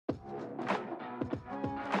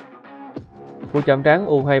Cuộc chạm trán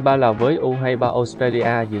U23 Lào với U23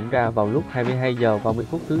 Australia diễn ra vào lúc 22 giờ 30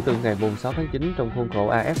 phút thứ Tư ngày 6 tháng 9 trong khuôn khổ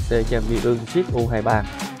AFC Championship U23.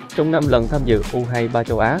 Trong 5 lần tham dự U23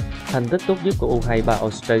 châu Á, thành tích tốt nhất của U23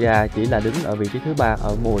 Australia chỉ là đứng ở vị trí thứ 3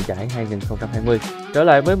 ở mùa giải 2020. Trở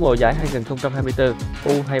lại với mùa giải 2024,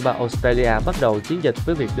 U23 Australia bắt đầu chiến dịch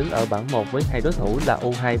với việc đứng ở bảng 1 với hai đối thủ là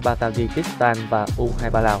U23 Tajikistan và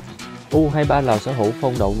U23 Lào. U23 Lào sở hữu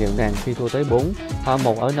phong độ nghèo nàn khi thua tới 4, hòa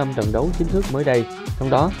 1 ở 5 trận đấu chính thức mới đây, trong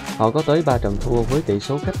đó họ có tới 3 trận thua với tỷ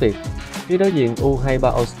số cách biệt. Phía đối diện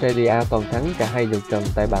U23 Australia còn thắng cả hai lượt trận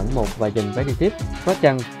tại bảng 1 và giành vé đi tiếp. Có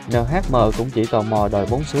chăng NHM cũng chỉ tò mò đòi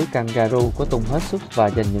bóng xứ Kangaroo có tung hết sức và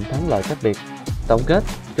giành những thắng lợi cách biệt. Tổng kết,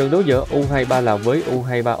 trận đấu giữa U23 Lào với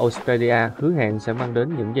U23 Australia hứa hẹn sẽ mang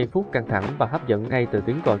đến những giây phút căng thẳng và hấp dẫn ngay từ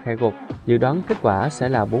tiếng còi khai cuộc. Dự đoán kết quả sẽ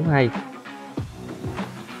là 4-2.